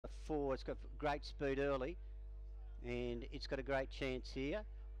4. It's got great speed early, and it's got a great chance here.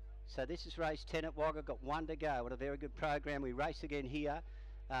 So this is race 10 at Wagga. Got 1 to go. What a very good program. We race again here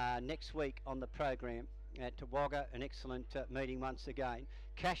next week on the program at Wagga. An excellent meeting once again.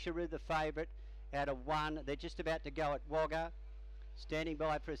 Casharoo, the favourite, out of 1. They're just about to go at Wagga. Standing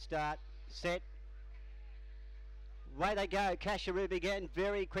by for a start. Set. Way they go. Casharoo began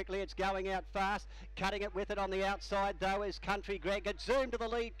very quickly. It's going out fast. Cutting it with it on the outside, though, is Country Greg. It zoomed to the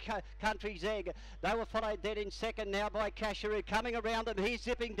lead, Country Zeg. They were followed then in second now by Casharoo. Coming around them, here's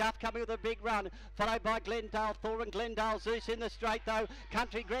Zipping Duff coming with a big run. Followed by Glendale Thor and Glendale Zeus in the straight, though.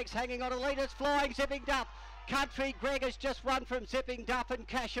 Country Greg's hanging on a lead. It's flying Zipping Duff. Country Greg has just won from Zipping Duff and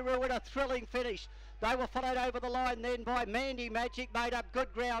Casharoo in a thrilling finish. They were followed over the line then by Mandy Magic, made up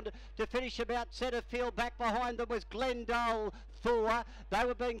good ground to finish about centre field. Back behind them was Glendale Thor. They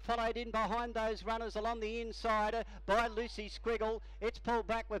were being followed in behind those runners along the inside by Lucy Squiggle. It's pulled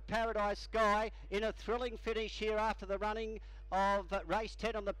back with Paradise Sky in a thrilling finish here after the running of race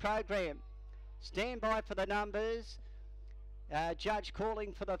 10 on the program. Stand by for the numbers. Judge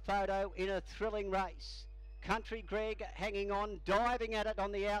calling for the photo in a thrilling race. Country Greg hanging on, diving at it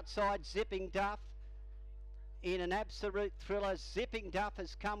on the outside. Zipping Duff in an absolute thriller. Zipping Duff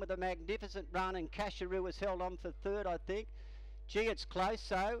has come with a magnificent run, and Casharoo has held on for third, I think. Gee, it's close,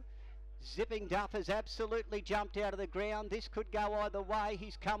 so Zipping Duff has absolutely jumped out of the ground. This could go either way.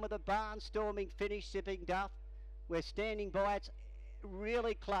 He's come with a barnstorming finish, Zipping Duff. We're standing by. It's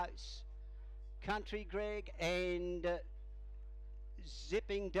really close. Country Greg and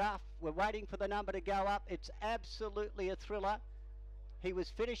Zipping Duff. We're waiting for the number to go up. It's absolutely a thriller. He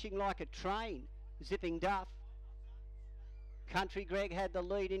was finishing like a train, Zipping Duff. Country Greg had the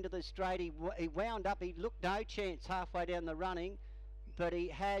lead into the straight. He wound up. He looked no chance halfway down the running, but he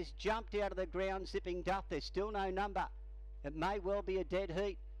has jumped out of the ground, Zipping Duff. There's still no number. It may well be a dead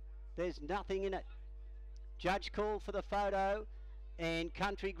heat. There's nothing in it. Judge called for the photo, and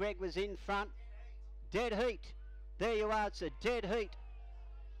Country Greg was in front. Dead heat. There you are. It's a dead heat.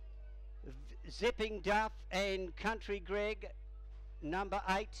 Zipping Duff and Country Greg, number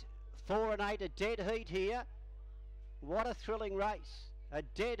 8, 4 and 8, a dead heat here. What a thrilling race. A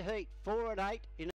dead heat, 4 and 8 in